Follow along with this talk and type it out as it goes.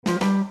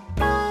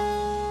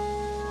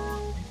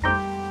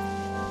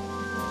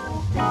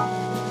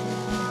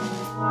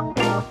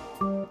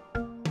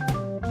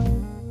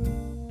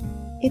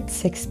It's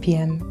 6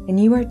 p.m.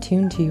 and you are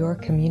tuned to your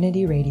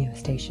community radio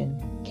station,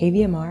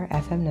 KVMR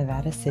FM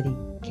Nevada City,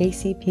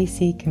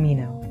 KCPC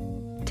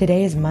Camino.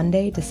 Today is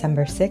Monday,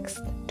 December 6th,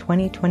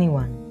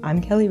 2021. I'm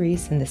Kelly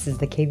Reese and this is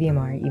the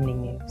KVMR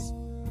Evening News.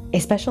 A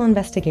special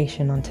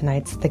investigation on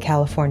tonight's The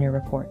California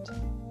Report.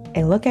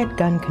 A look at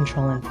gun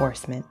control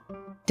enforcement.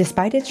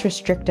 Despite its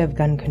restrictive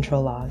gun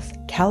control laws,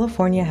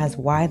 California has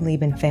widely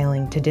been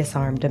failing to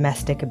disarm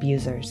domestic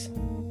abusers.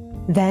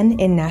 Then,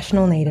 in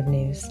national Native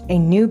news, a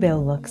new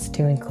bill looks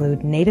to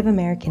include Native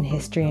American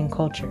history and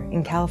culture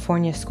in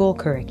California school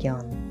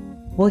curriculum.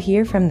 We'll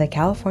hear from the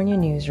California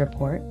News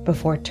Report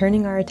before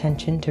turning our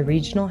attention to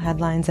regional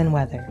headlines and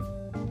weather.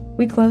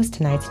 We close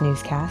tonight's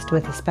newscast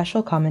with a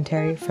special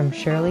commentary from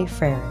Shirley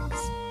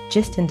Frericks,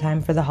 just in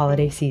time for the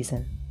holiday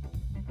season.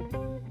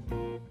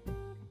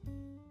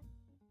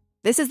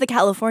 This is the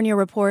California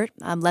Report.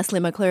 I'm Leslie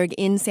McClurg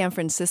in San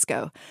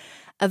Francisco.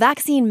 A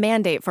vaccine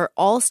mandate for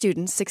all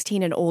students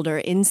 16 and older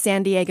in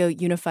San Diego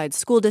Unified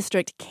School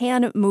District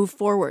can move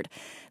forward.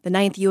 The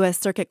Ninth U.S.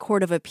 Circuit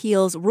Court of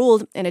Appeals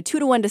ruled in a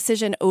 2-1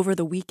 decision over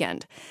the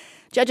weekend.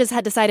 Judges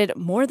had decided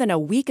more than a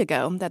week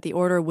ago that the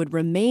order would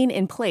remain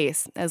in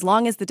place as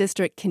long as the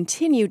district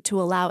continued to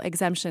allow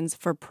exemptions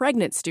for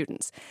pregnant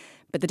students.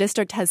 But the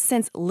district has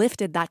since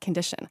lifted that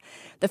condition.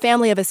 The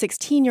family of a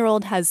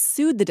 16-year-old has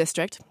sued the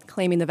district,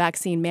 claiming the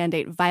vaccine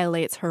mandate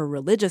violates her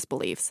religious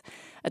beliefs.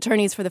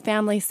 Attorneys for the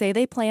family say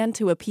they plan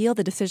to appeal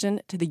the decision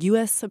to the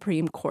U.S.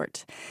 Supreme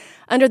Court.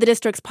 Under the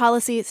district's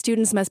policy,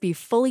 students must be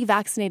fully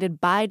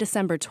vaccinated by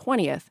December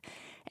 20th,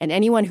 and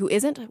anyone who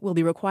isn't will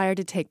be required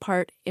to take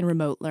part in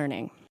remote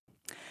learning.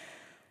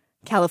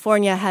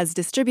 California has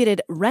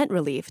distributed rent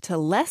relief to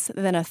less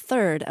than a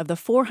third of the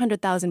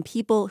 400,000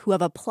 people who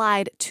have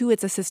applied to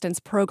its assistance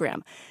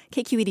program.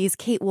 KQED's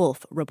Kate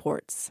Wolf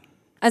reports.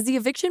 As the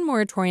eviction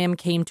moratorium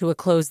came to a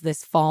close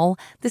this fall,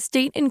 the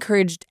state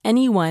encouraged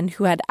anyone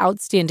who had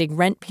outstanding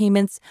rent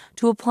payments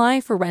to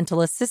apply for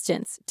rental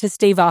assistance to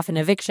stave off an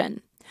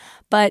eviction.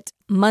 But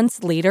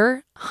months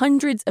later,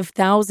 hundreds of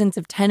thousands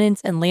of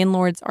tenants and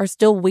landlords are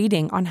still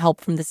waiting on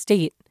help from the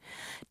state.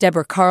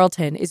 Deborah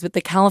Carlton is with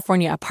the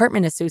California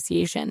Apartment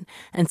Association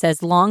and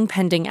says long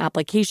pending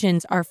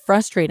applications are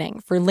frustrating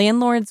for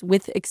landlords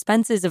with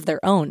expenses of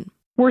their own.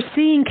 We're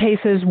seeing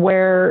cases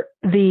where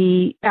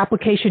the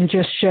application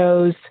just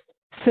shows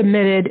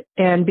submitted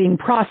and being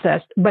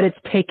processed, but it's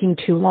taking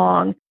too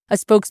long. A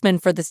spokesman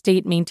for the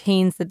state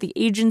maintains that the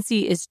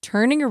agency is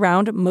turning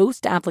around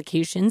most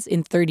applications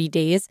in 30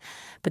 days,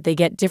 but they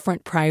get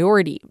different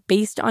priority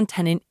based on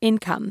tenant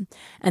income,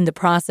 and the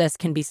process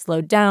can be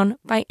slowed down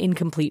by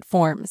incomplete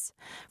forms.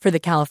 For the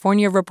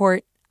California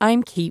Report,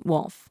 I'm Kate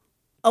Wolf.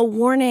 A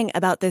warning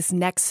about this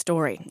next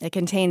story. It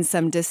contains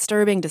some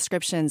disturbing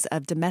descriptions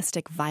of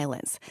domestic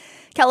violence.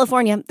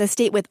 California, the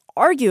state with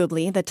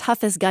arguably the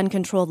toughest gun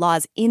control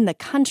laws in the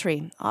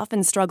country,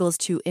 often struggles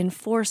to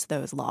enforce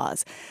those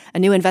laws. A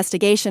new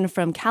investigation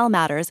from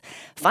CalMatters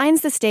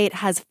finds the state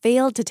has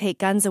failed to take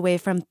guns away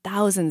from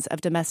thousands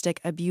of domestic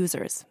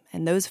abusers.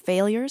 And those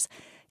failures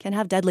can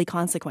have deadly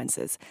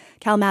consequences.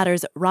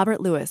 CalMatters'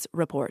 Robert Lewis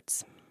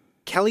reports.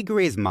 Kelly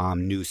Gray's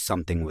mom knew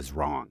something was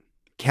wrong.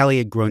 Kelly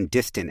had grown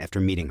distant after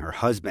meeting her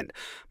husband,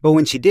 but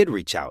when she did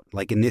reach out,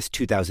 like in this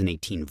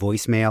 2018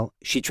 voicemail,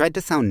 she tried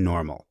to sound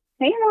normal.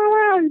 Hey,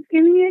 Mama, I'm just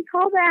giving you a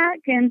call back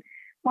and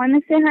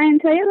wanted to say hi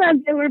and tell you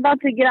that we're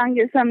about to get on and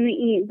get something to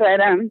eat, but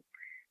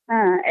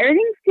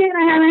everything's good.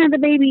 I haven't had the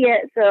baby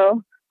yet,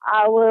 so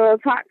I will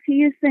talk to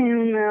you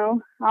soon, though.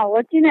 I'll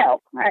let you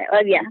know. All right,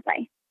 love ya.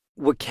 Bye.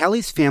 What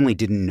Kelly's family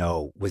didn't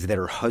know was that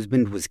her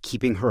husband was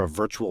keeping her a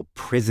virtual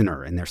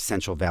prisoner in their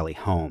Central Valley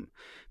home,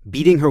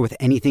 beating her with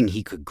anything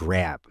he could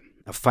grab,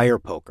 a fire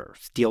poker,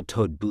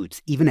 steel-toed boots,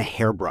 even a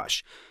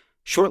hairbrush.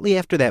 Shortly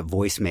after that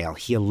voicemail,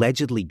 he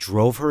allegedly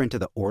drove her into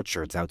the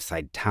orchards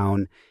outside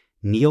town,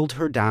 kneeled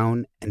her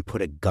down, and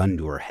put a gun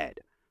to her head,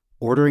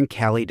 ordering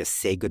Kelly to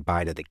say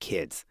goodbye to the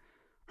kids.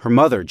 Her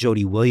mother,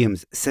 Jody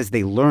Williams, says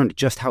they learned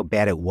just how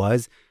bad it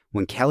was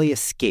when Kelly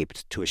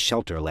escaped to a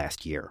shelter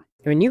last year.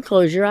 When you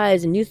close your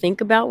eyes and you think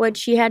about what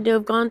she had to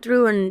have gone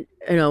through and,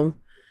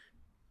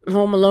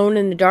 home alone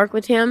in the dark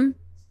with him,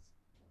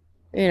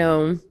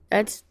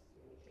 that's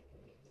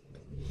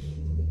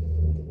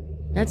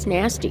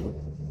nasty.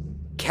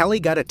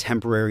 Kelly got a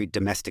temporary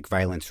domestic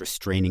violence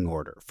restraining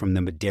order from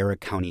the Madera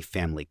County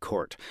Family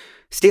Court.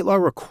 State law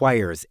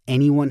requires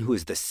anyone who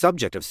is the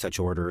subject of such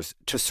orders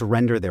to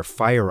surrender their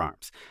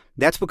firearms.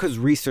 That's because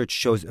research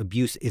shows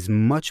abuse is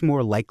much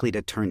more likely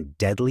to turn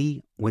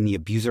deadly when the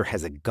abuser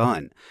has a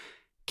gun.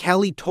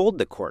 Kelly told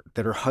the court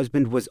that her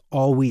husband was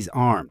always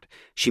armed.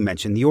 She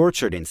mentioned the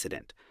orchard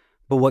incident.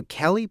 But what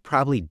Kelly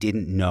probably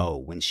didn't know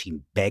when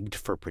she begged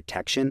for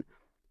protection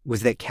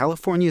was that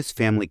California's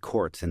family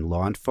courts and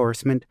law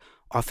enforcement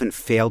often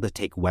fail to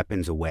take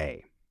weapons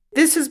away.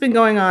 This has been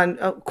going on,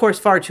 of course,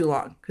 far too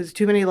long because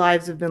too many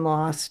lives have been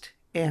lost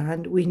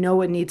and we know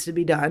what needs to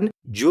be done.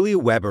 Julia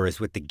Weber is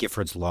with the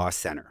Giffords Law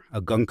Center,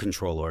 a gun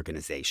control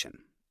organization.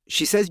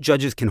 She says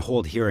judges can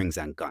hold hearings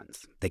on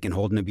guns. They can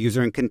hold an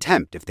abuser in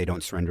contempt if they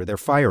don't surrender their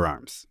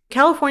firearms.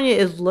 California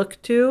is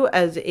looked to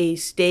as a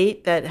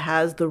state that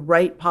has the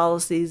right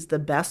policies, the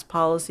best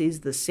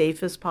policies, the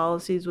safest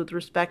policies with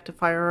respect to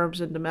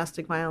firearms and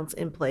domestic violence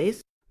in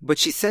place. But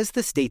she says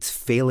the state's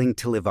failing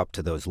to live up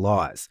to those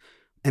laws.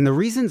 And the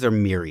reasons are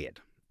myriad.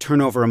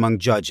 Turnover among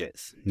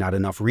judges, not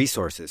enough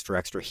resources for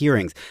extra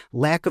hearings,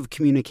 lack of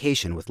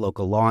communication with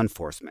local law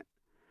enforcement.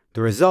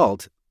 The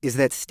result is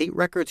that state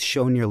records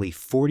show nearly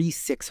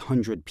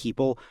 4,600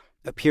 people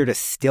appear to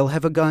still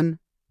have a gun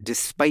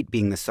despite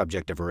being the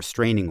subject of a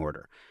restraining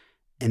order.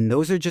 And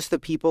those are just the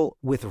people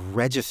with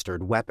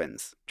registered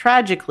weapons.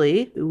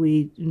 Tragically,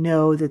 we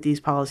know that these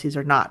policies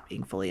are not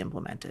being fully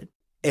implemented.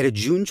 At a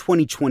June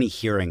 2020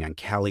 hearing on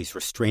Callie's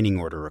restraining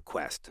order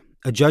request,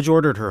 a judge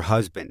ordered her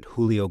husband,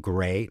 Julio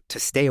Garay, to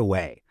stay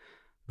away.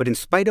 But in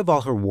spite of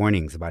all her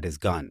warnings about his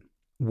gun,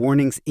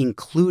 warnings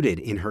included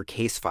in her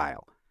case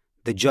file,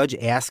 the judge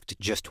asked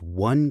just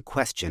one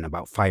question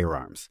about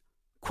firearms.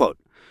 Quote,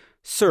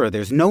 "Sir,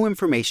 there's no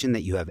information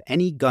that you have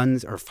any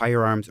guns or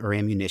firearms or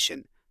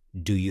ammunition.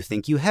 Do you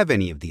think you have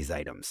any of these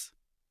items?"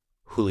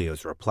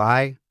 Julio's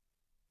reply,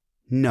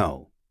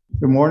 "No."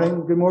 Good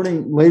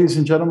morning, ladies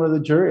and gentlemen of the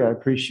jury. I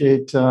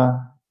appreciate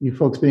you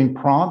folks being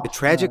prompt. The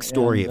tragic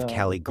story of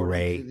Callie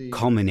Garay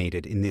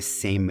culminated in this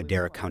same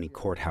Madera County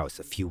courthouse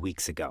a few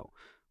weeks ago,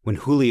 when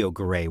Julio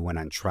Garay went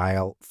on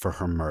trial for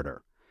her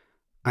murder.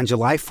 On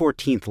July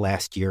 14th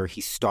last year, he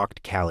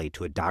stalked Callie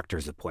to a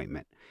doctor's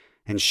appointment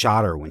and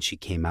shot her when she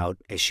came out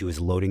as she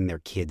was loading their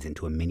kids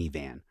into a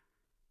minivan.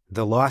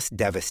 The loss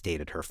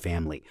devastated her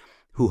family,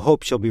 who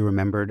hope she'll be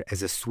remembered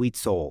as a sweet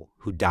soul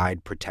who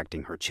died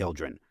protecting her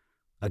children.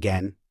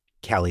 Again,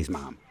 Callie's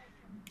mom.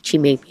 She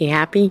made me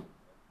happy.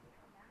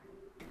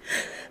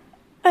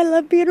 I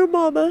love being her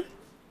mama.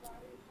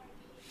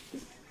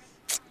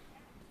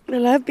 I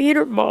love being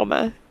her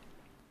mama.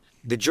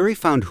 The jury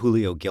found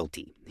Julio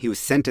guilty. He was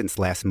sentenced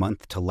last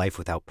month to life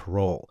without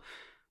parole.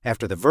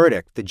 After the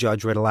verdict, the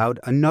judge read aloud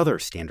another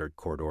standard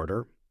court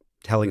order,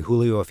 telling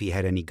Julio if he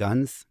had any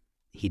guns,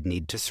 he'd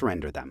need to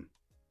surrender them.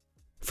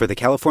 For the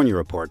California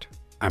Report,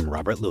 I'm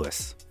Robert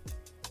Lewis.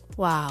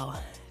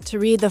 Wow. To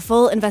read the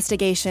full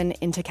investigation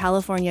into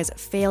California's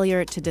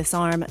failure to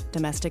disarm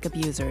domestic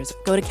abusers,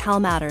 go to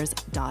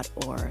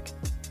calmatters.org.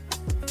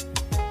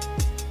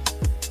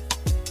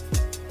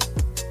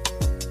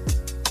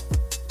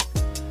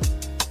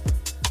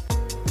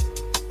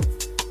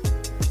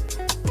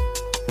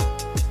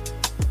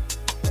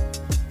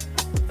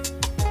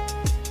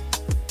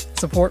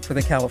 Support for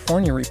the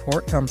California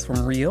Report comes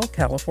from Real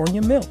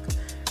California Milk,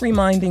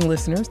 reminding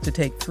listeners to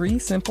take 3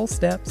 simple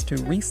steps to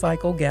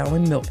recycle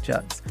gallon milk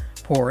jugs.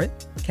 Pour it,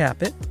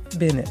 cap it,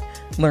 bin it.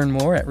 Learn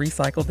more at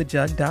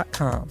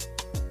recyclethejug.com.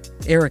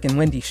 Eric and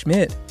Wendy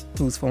Schmidt,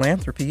 whose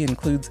philanthropy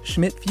includes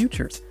Schmidt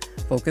Futures,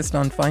 focused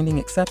on finding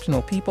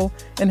exceptional people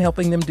and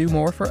helping them do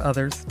more for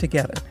others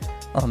together.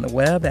 On the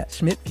web at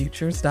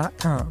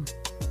schmidtfutures.com.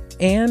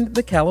 And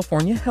the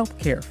California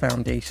Healthcare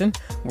Foundation,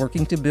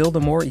 working to build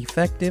a more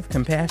effective,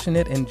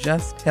 compassionate, and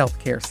just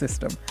healthcare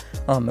system.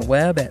 On the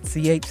web at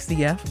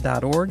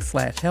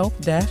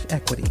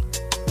chcf.org/health-equity.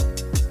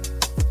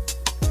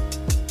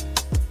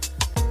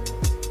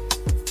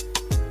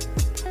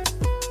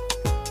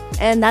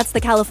 And that's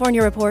the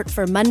California Report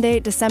for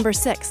Monday, December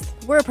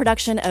 6th. We're a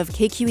production of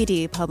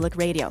KQED Public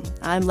Radio.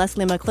 I'm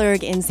Leslie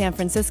McClurg in San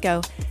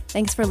Francisco.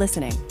 Thanks for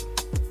listening.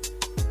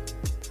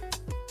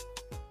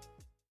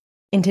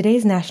 In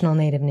today's national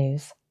native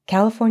news,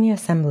 California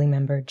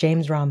Assemblymember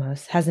James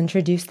Ramos has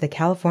introduced the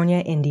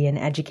California Indian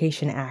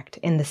Education Act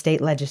in the state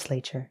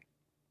legislature.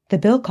 The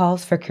bill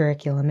calls for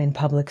curriculum in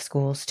public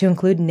schools to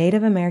include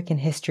Native American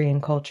history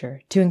and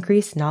culture to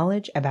increase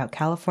knowledge about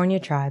California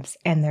tribes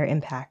and their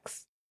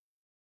impacts.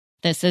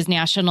 This is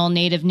National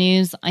Native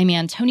News. I'm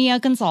Antonia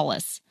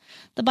Gonzalez.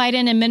 The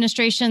Biden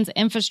administration's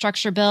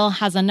infrastructure bill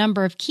has a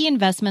number of key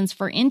investments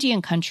for Indian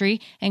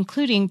country,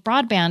 including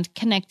broadband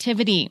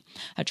connectivity.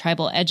 A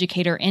tribal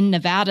educator in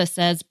Nevada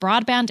says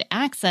broadband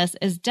access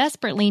is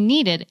desperately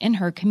needed in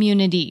her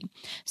community.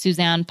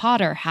 Suzanne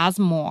Potter has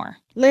more.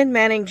 Lynn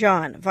Manning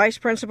John, vice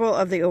principal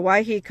of the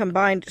Owyhee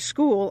Combined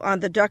School on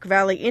the Duck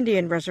Valley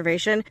Indian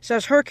Reservation,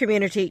 says her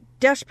community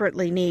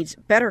desperately needs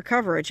better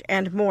coverage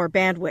and more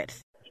bandwidth.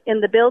 In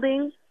the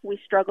building, we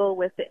struggle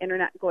with the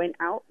internet going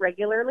out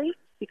regularly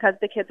because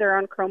the kids are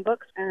on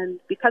Chromebooks, and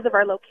because of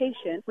our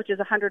location, which is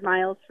 100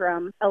 miles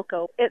from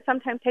Elko, it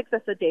sometimes takes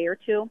us a day or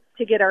two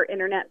to get our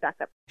internet back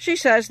up. She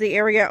says the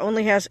area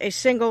only has a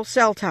single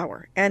cell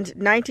tower, and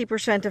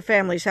 90% of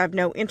families have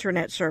no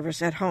internet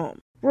service at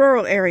home.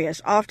 Rural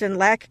areas often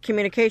lack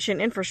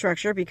communication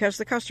infrastructure because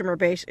the customer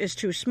base is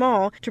too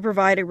small to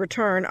provide a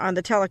return on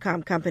the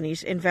telecom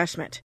company's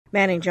investment.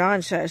 Manning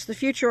John says the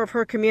future of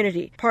her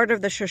community, part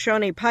of the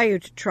Shoshone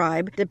Paiute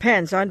tribe,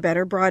 depends on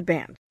better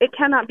broadband. It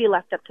cannot be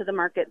left up to the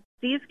market.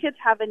 These kids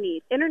have a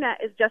need. Internet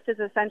is just as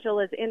essential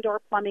as indoor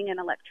plumbing and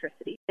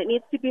electricity. It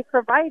needs to be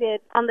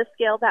provided on the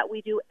scale that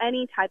we do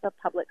any type of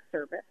public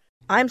service.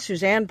 I'm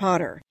Suzanne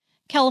Potter.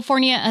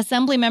 California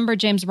Assemblymember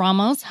James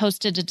Ramos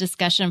hosted a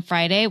discussion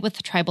Friday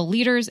with tribal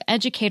leaders,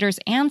 educators,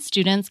 and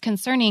students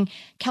concerning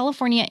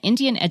California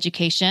Indian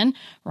education.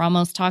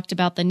 Ramos talked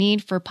about the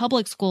need for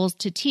public schools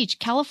to teach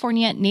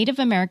California Native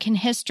American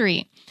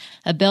history.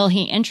 A bill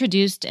he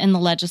introduced in the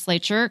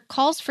legislature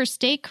calls for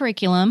state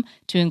curriculum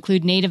to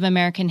include Native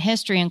American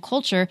history and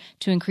culture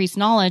to increase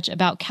knowledge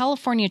about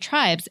California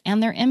tribes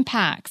and their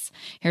impacts.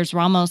 Here's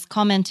Ramos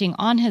commenting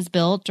on his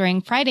bill during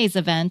Friday's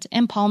event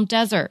in Palm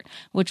Desert,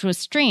 which was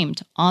streamed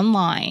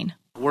online.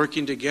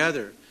 Working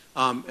together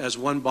as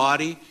one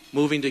body,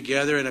 moving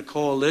together in a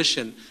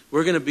coalition,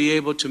 we're going to be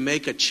able to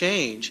make a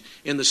change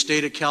in the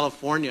state of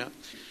California.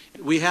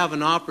 We have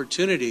an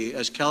opportunity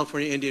as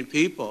California Indian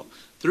people,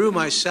 through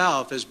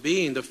myself as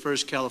being the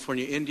first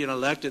California Indian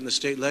elected in the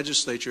state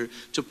legislature,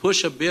 to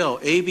push a bill,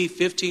 AB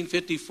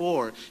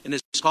 1554, and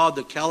it's called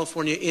the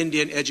California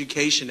Indian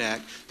Education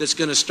Act, that's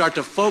going to start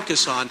to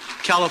focus on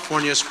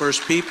California's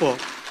first people.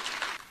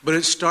 But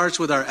it starts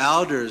with our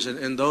elders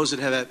and those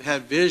that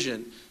have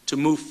vision to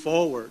move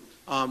forward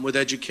with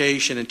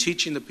education and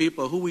teaching the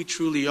people who we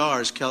truly are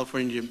as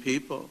California Indian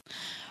people.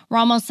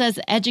 Ramos says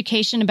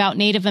education about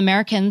Native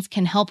Americans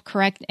can help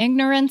correct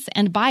ignorance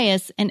and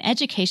bias in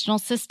educational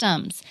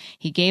systems.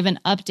 He gave an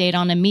update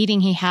on a meeting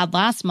he had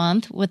last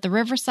month with the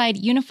Riverside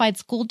Unified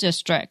School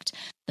District.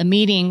 The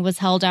meeting was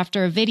held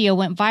after a video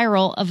went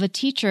viral of a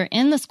teacher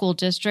in the school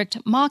district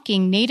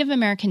mocking Native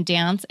American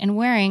dance and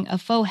wearing a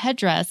faux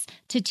headdress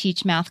to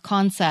teach math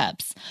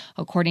concepts.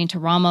 According to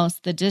Ramos,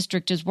 the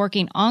district is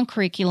working on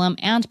curriculum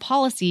and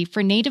policy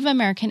for Native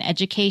American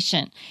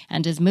education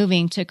and is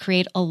moving to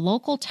create a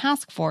local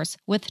task force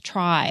with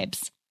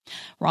tribes.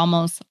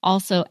 Ramos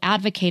also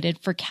advocated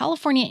for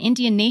California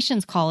Indian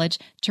Nations College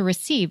to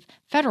receive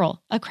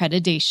federal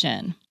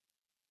accreditation.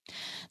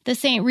 The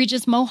St.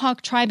 Regis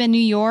Mohawk Tribe in New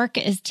York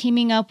is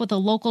teaming up with a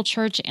local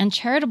church and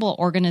charitable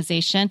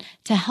organization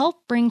to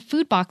help bring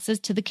food boxes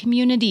to the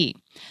community.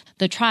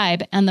 The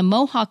tribe and the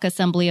Mohawk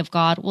Assembly of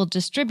God will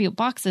distribute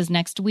boxes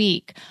next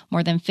week.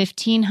 More than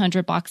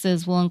 1,500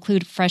 boxes will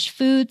include fresh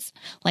foods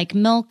like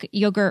milk,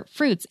 yogurt,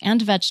 fruits,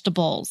 and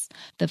vegetables.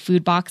 The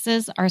food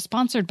boxes are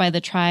sponsored by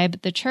the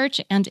tribe, the church,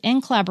 and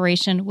in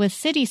collaboration with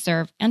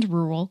CityServe and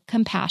Rural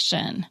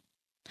Compassion.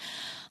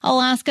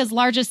 Alaska's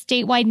largest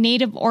statewide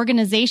Native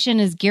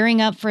organization is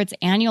gearing up for its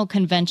annual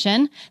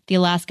convention. The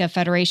Alaska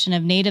Federation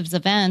of Natives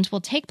event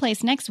will take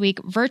place next week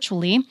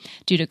virtually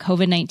due to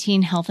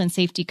COVID-19 health and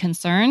safety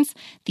concerns.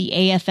 The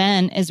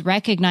AFN is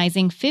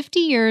recognizing 50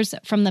 years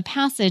from the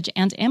passage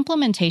and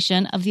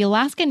implementation of the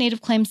Alaska Native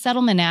Claims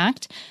Settlement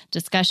Act.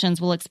 Discussions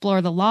will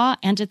explore the law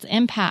and its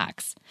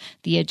impacts.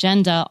 The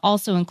agenda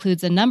also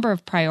includes a number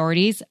of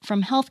priorities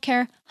from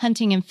healthcare,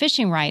 hunting and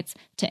fishing rights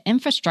to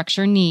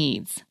infrastructure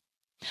needs.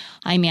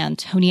 I'm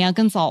Antonia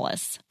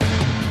Gonzalez.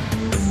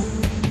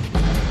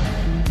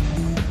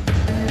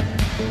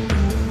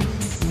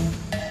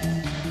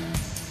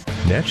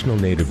 National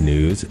Native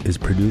News is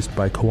produced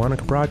by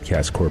Koahnic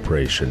Broadcast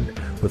Corporation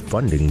with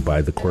funding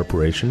by the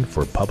Corporation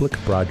for Public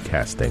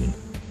Broadcasting.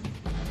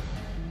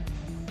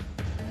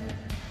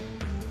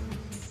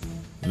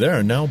 There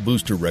are now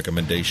booster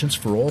recommendations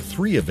for all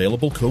 3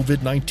 available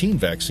COVID-19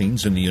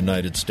 vaccines in the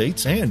United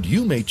States, and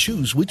you may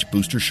choose which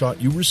booster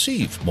shot you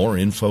receive. More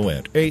info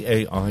at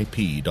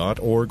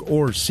aaip.org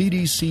or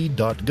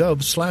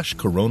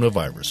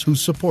cdc.gov/coronavirus, who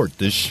support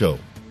this show.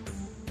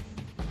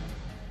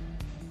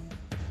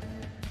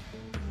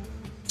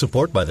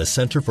 Support by the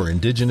Center for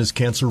Indigenous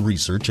Cancer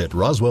Research at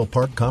Roswell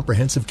Park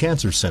Comprehensive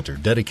Cancer Center,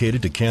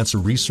 dedicated to cancer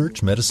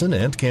research, medicine,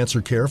 and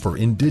cancer care for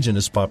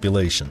Indigenous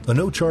population. A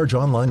no-charge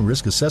online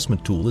risk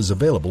assessment tool is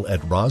available at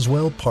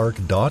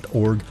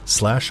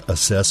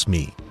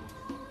roswellpark.org/assessme.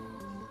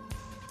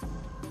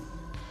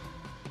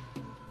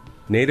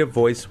 Native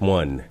Voice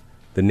One,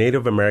 the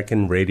Native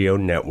American Radio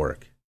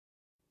Network.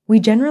 We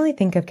generally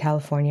think of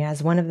California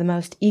as one of the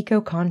most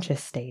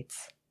eco-conscious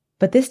states,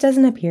 but this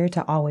doesn't appear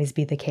to always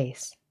be the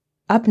case.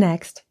 Up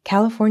next,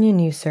 California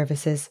News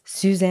Service's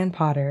Suzanne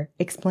Potter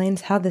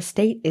explains how the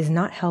state is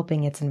not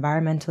helping its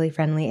environmentally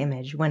friendly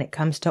image when it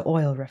comes to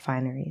oil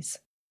refineries.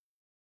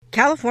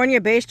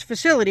 California-based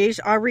facilities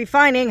are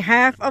refining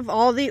half of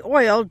all the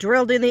oil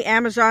drilled in the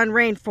Amazon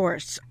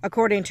rainforests,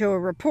 according to a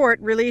report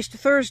released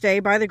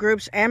Thursday by the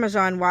groups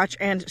Amazon Watch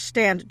and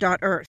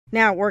Stand.Earth.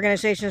 Now,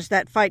 organizations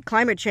that fight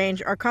climate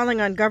change are calling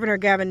on Governor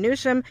Gavin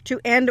Newsom to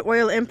end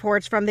oil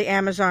imports from the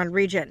Amazon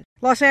region.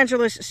 Los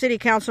Angeles City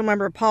Council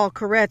member Paul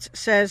Koretz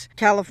says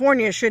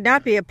California should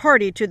not be a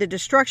party to the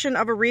destruction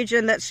of a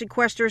region that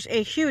sequesters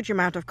a huge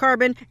amount of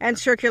carbon and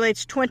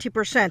circulates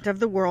 20% of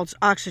the world's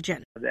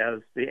oxygen.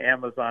 As the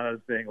Amazon is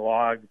being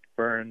logged,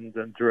 burned,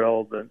 and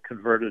drilled and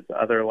converted to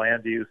other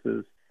land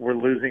uses, we're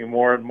losing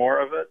more and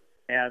more of it.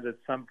 And at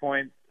some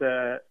point,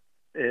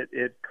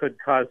 it could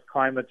cause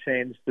climate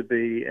change to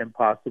be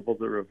impossible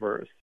to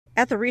reverse.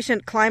 At the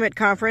recent climate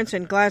conference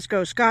in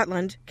Glasgow,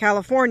 Scotland,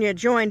 California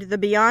joined the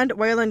Beyond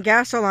Oil and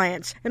Gas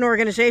Alliance, an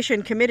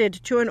organization committed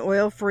to an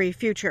oil-free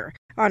future.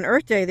 On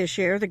Earth Day this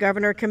year, the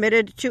governor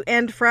committed to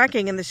end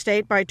fracking in the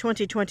state by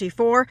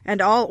 2024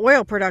 and all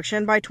oil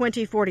production by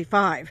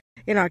 2045.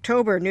 In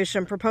October,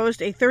 Newsom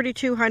proposed a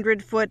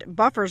 3,200-foot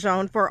buffer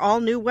zone for all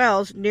new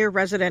wells near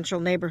residential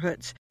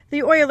neighborhoods.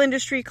 The oil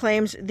industry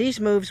claims these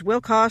moves will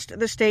cost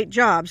the state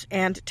jobs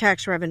and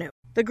tax revenue.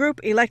 The group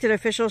Elected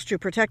Officials to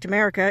Protect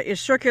America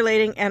is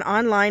circulating an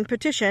online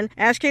petition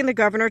asking the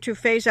governor to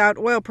phase out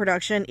oil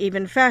production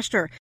even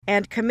faster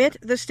and commit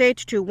the state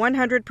to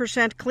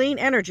 100% clean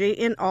energy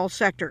in all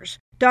sectors.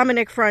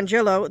 Dominic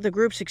Frangillo, the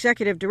group's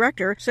executive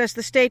director, says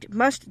the state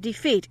must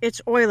defeat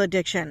its oil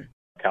addiction.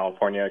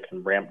 California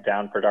can ramp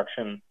down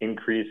production,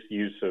 increase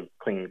use of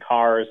clean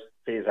cars,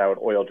 phase out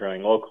oil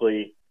drilling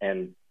locally,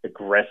 and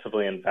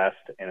aggressively invest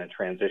in a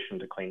transition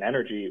to clean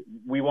energy.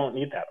 We won't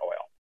need that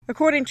oil.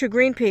 According to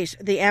Greenpeace,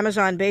 the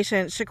Amazon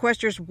basin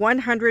sequesters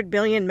 100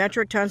 billion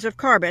metric tons of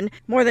carbon,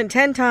 more than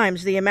 10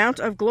 times the amount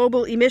of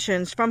global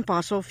emissions from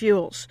fossil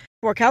fuels.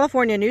 For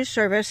California News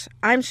Service,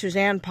 I'm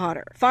Suzanne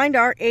Potter. Find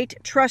our 8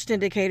 trust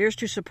indicators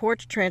to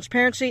support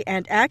transparency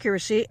and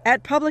accuracy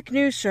at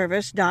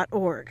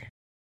publicnewsservice.org.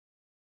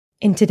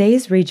 In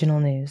today's regional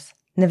news,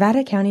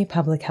 Nevada County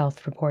Public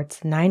Health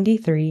reports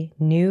 93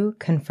 new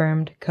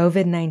confirmed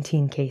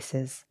COVID-19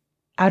 cases.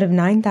 Out of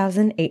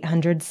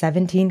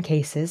 9,817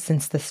 cases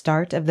since the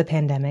start of the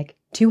pandemic,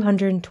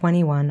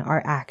 221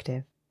 are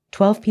active.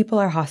 12 people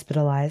are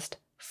hospitalized,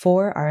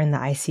 4 are in the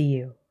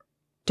ICU.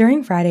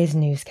 During Friday's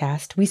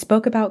newscast, we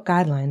spoke about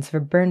guidelines for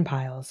burn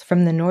piles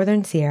from the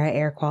Northern Sierra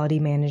Air Quality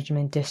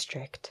Management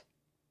District.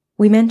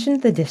 We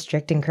mentioned the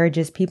district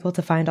encourages people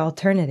to find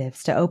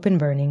alternatives to open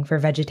burning for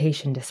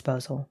vegetation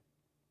disposal.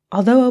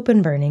 Although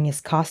open burning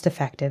is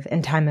cost-effective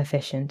and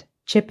time-efficient,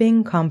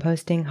 chipping,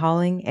 composting,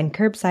 hauling, and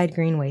curbside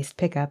green waste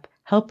pickup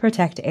help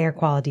protect air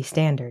quality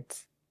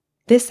standards.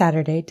 This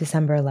Saturday,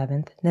 December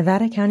 11th,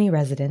 Nevada County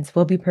residents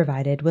will be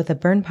provided with a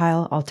burn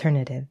pile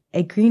alternative.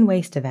 A green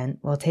waste event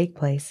will take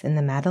place in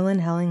the Madeline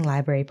Helling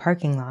Library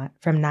parking lot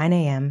from 9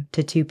 a.m.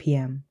 to 2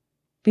 p.m.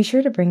 Be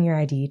sure to bring your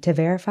ID to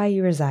verify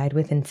you reside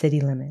within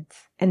city limits.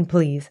 And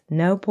please,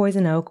 no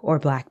poison oak or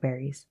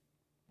blackberries.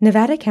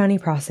 Nevada County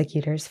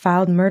prosecutors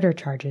filed murder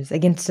charges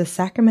against a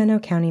Sacramento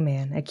County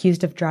man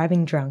accused of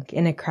driving drunk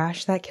in a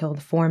crash that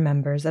killed 4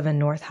 members of a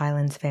North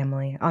Highlands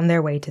family on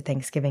their way to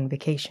Thanksgiving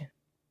vacation.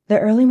 The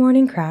early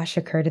morning crash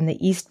occurred in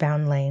the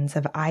eastbound lanes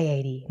of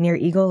I-80 near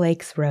Eagle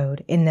Lakes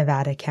Road in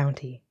Nevada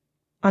County.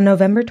 On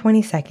November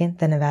 22nd,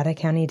 the Nevada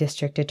County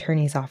District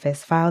Attorney's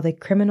Office filed a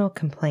criminal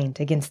complaint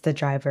against the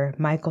driver,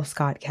 Michael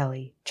Scott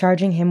Kelly,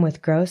 charging him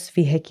with gross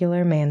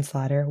vehicular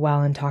manslaughter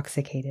while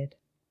intoxicated.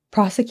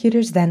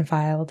 Prosecutors then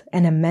filed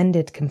an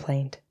amended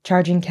complaint,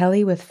 charging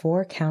Kelly with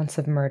 4 counts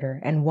of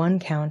murder and 1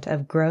 count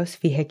of gross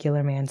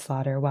vehicular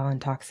manslaughter while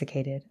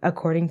intoxicated,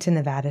 according to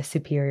Nevada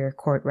Superior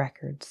Court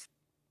records.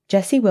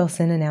 Jesse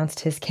Wilson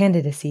announced his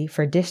candidacy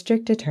for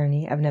District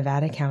Attorney of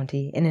Nevada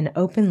County in an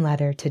open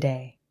letter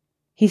today.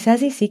 He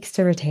says he seeks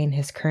to retain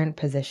his current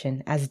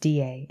position as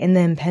DA in the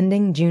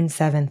impending June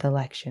 7th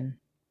election.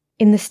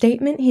 In the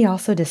statement, he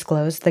also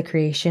disclosed the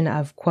creation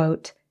of,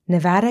 quote,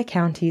 Nevada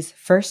County's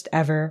first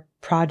ever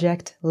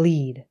Project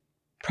LEAD.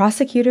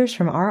 Prosecutors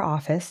from our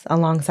office,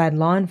 alongside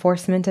law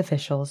enforcement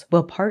officials,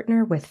 will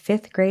partner with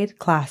 5th grade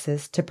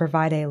classes to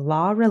provide a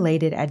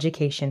law-related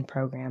education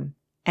program.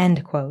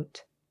 End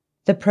quote.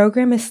 The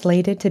program is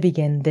slated to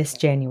begin this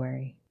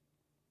January.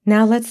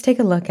 Now let's take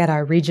a look at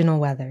our regional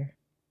weather.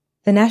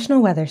 The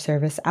National Weather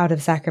Service out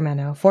of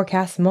Sacramento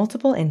forecasts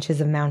multiple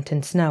inches of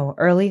mountain snow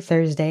early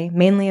Thursday,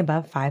 mainly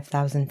above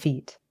 5,000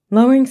 feet.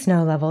 Lowering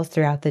snow levels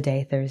throughout the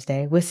day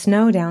Thursday, with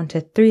snow down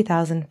to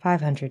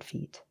 3,500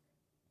 feet.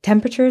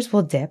 Temperatures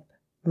will dip,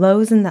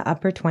 lows in the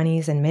upper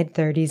 20s and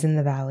mid-30s in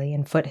the valley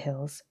and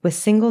foothills, with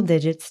single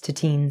digits to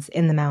teens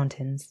in the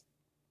mountains.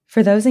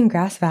 For those in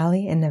Grass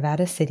Valley and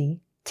Nevada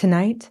City,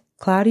 tonight,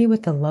 cloudy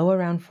with a low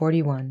around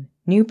 41,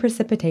 new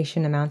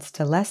precipitation amounts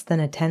to less than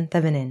 1/10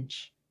 of an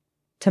inch.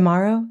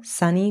 Tomorrow,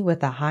 sunny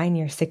with a high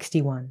near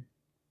 61.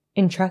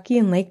 In Truckee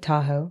and Lake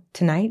Tahoe,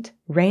 tonight,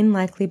 rain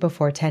likely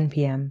before 10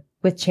 p.m.,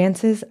 with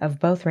chances of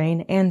both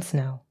rain and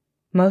snow.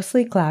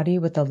 Mostly cloudy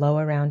with a low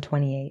around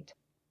 28.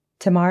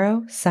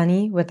 Tomorrow,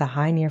 sunny with a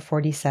high near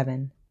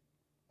 47.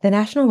 The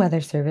National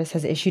Weather Service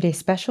has issued a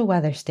special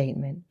weather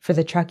statement for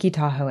the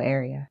Truckee-Tahoe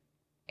area.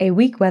 A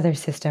weak weather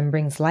system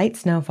brings light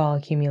snowfall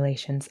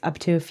accumulations up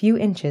to a few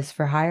inches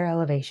for higher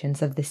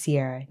elevations of the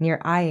Sierra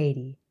near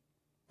I-80.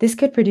 This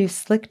could produce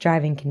slick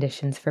driving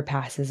conditions for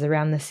passes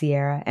around the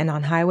Sierra and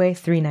on Highway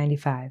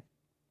 395.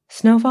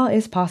 Snowfall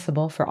is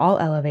possible for all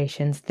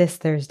elevations this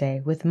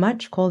Thursday, with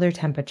much colder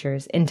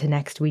temperatures into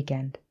next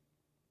weekend.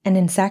 And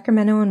in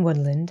Sacramento and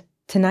Woodland,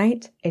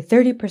 tonight, a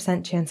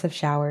 30% chance of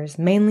showers,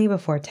 mainly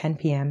before 10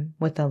 p.m.,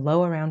 with a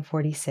low around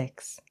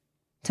 46.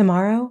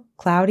 Tomorrow,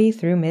 cloudy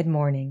through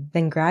mid-morning,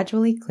 then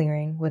gradually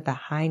clearing with a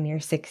high near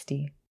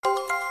 60.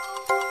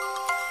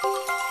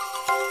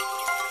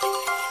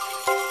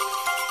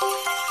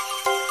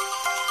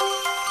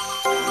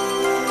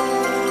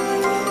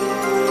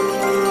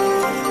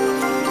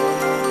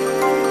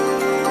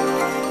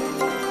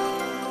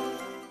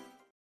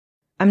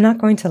 I'm not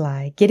going to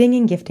lie, getting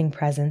and gifting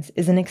presents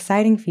is an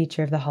exciting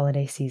feature of the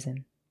holiday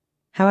season.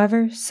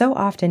 However, so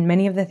often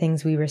many of the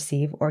things we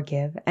receive or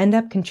give end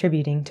up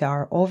contributing to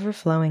our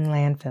overflowing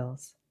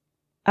landfills.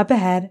 Up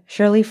ahead,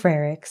 Shirley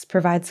Frericks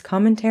provides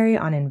commentary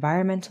on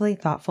environmentally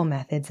thoughtful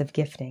methods of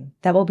gifting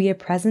that will be a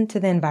present to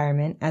the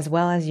environment as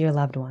well as your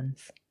loved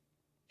ones.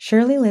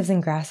 Shirley lives in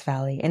Grass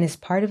Valley and is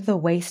part of the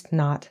Waste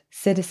Not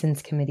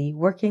Citizens Committee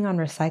working on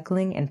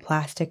recycling and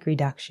plastic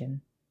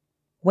reduction.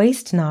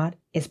 Waste Not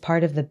is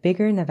part of the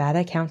bigger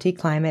Nevada County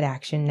Climate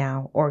Action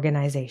Now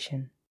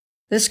organization.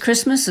 This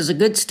Christmas is a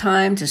good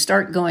time to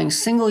start going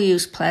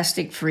single-use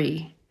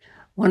plastic-free.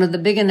 One of the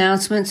big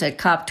announcements at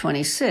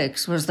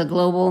COP26 was the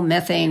global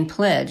methane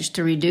pledge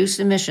to reduce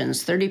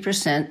emissions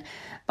 30%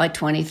 by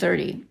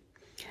 2030.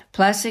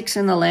 Plastics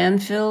in the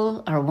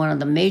landfill are one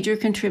of the major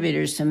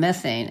contributors to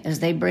methane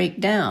as they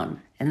break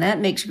down, and that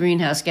makes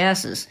greenhouse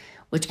gases,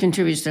 which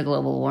contributes to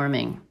global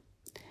warming.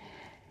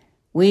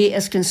 We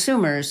as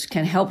consumers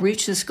can help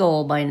reach this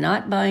goal by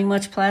not buying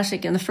much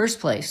plastic in the first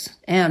place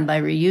and by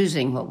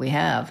reusing what we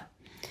have.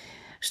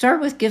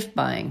 Start with gift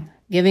buying.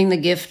 Giving the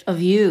gift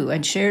of you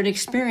and shared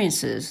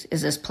experiences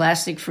is as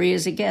plastic-free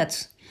as it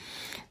gets.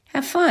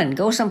 Have fun.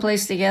 Go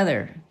someplace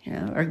together,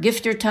 or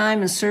gift your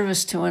time and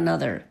service to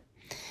another.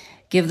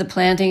 Give the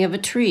planting of a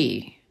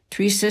tree.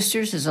 Tree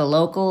Sisters is a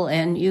local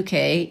and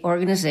UK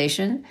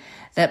organization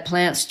that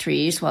plants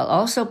trees while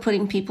also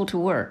putting people to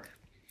work.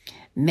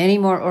 Many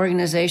more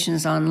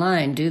organizations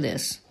online do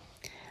this.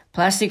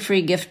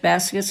 Plastic-free gift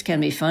baskets can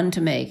be fun to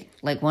make,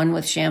 like one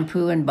with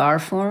shampoo in bar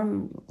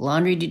form,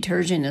 laundry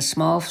detergent in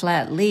small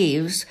flat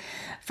leaves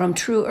from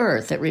True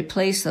Earth that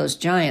replace those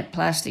giant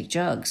plastic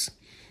jugs,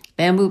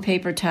 bamboo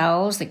paper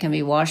towels that can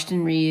be washed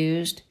and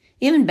reused,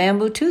 even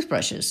bamboo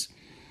toothbrushes.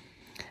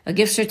 A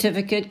gift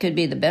certificate could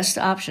be the best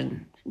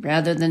option,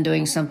 rather than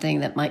doing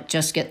something that might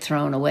just get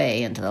thrown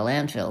away into the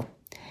landfill.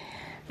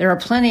 There are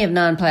plenty of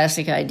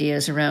non-plastic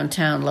ideas around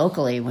town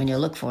locally when you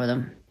look for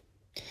them.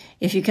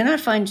 If you cannot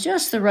find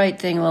just the right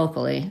thing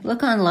locally,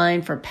 look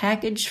online for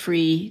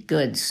package-free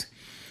goods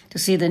to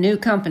see the new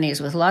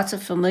companies with lots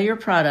of familiar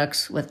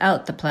products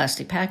without the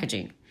plastic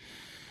packaging.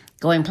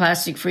 Going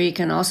plastic-free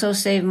can also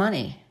save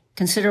money.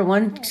 Consider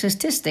one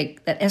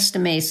statistic that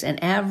estimates an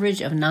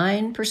average of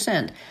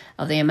 9%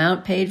 of the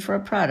amount paid for a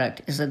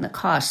product is in the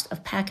cost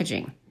of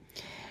packaging.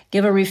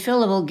 Give a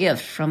refillable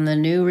gift from the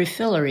new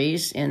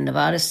refilleries in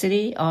Nevada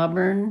City,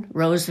 Auburn,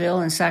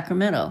 Roseville, and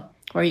Sacramento,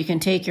 where you can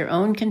take your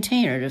own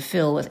container to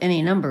fill with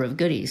any number of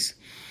goodies.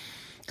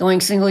 Going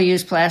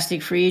single-use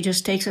plastic-free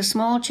just takes a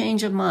small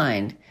change of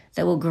mind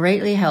that will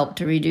greatly help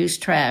to reduce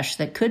trash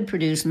that could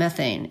produce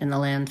methane in the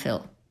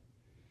landfill.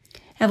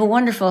 Have a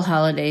wonderful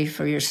holiday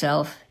for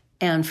yourself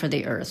and for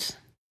the earth.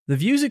 The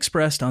views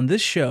expressed on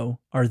this show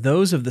are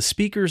those of the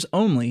speakers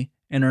only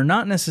and are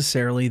not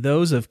necessarily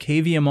those of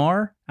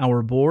KVMR,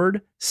 our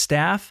board,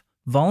 staff,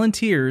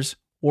 volunteers,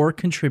 or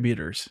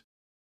contributors.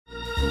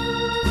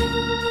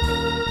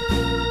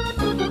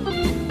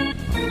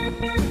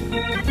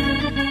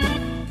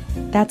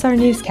 That's our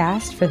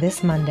newscast for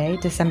this Monday,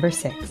 December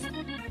 6th.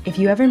 If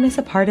you ever miss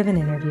a part of an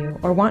interview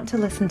or want to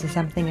listen to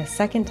something a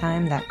second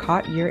time that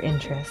caught your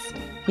interest,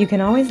 you can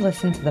always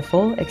listen to the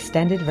full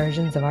extended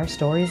versions of our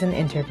stories and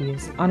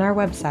interviews on our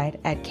website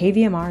at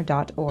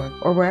kvmr.org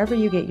or wherever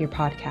you get your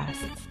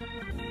podcasts.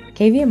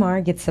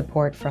 KVMR gets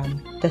support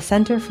from the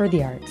Center for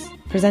the Arts,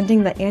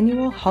 presenting the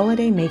annual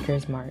Holiday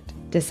Makers Mart,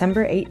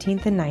 December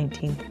 18th and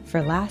 19th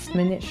for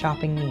last-minute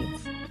shopping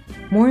needs.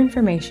 More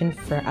information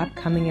for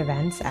upcoming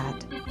events at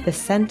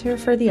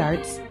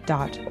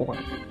thecenterforthearts.org.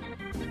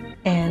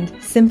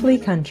 And Simply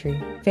Country,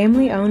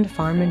 family-owned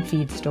farm and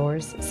feed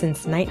stores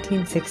since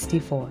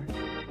 1964.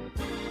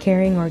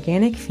 Carrying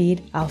organic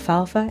feed,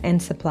 alfalfa,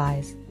 and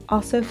supplies,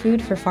 also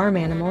food for farm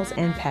animals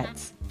and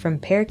pets, from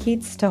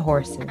parakeets to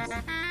horses.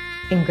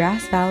 In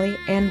Grass Valley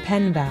and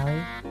Penn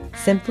Valley,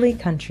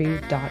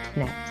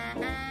 simplycountry.net.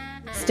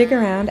 Stick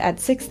around at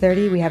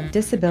 6:30, we have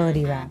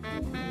Disability Wrap.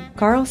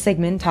 Carl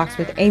Sigmund talks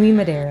with Amy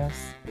Medeiros,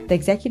 the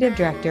Executive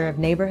Director of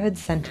Neighborhood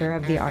Center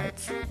of the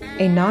Arts,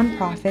 a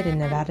nonprofit in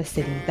Nevada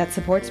City that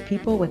supports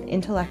people with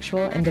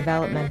intellectual and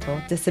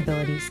developmental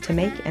disabilities to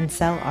make and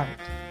sell art.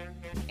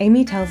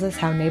 Amy tells us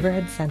how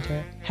Neighborhood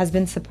Center has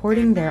been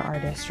supporting their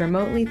artists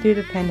remotely through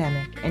the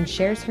pandemic and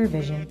shares her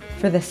vision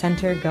for the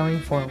center going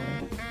forward.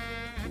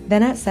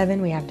 Then at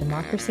 7, we have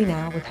Democracy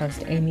Now! With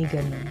host Amy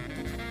Goodman.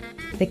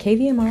 The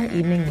KVMR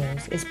Evening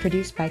News is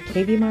produced by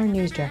KVMR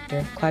News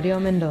Director Claudio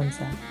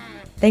Mendonça.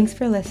 Thanks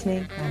for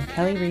listening. I'm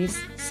Kelly Reese,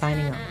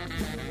 signing off.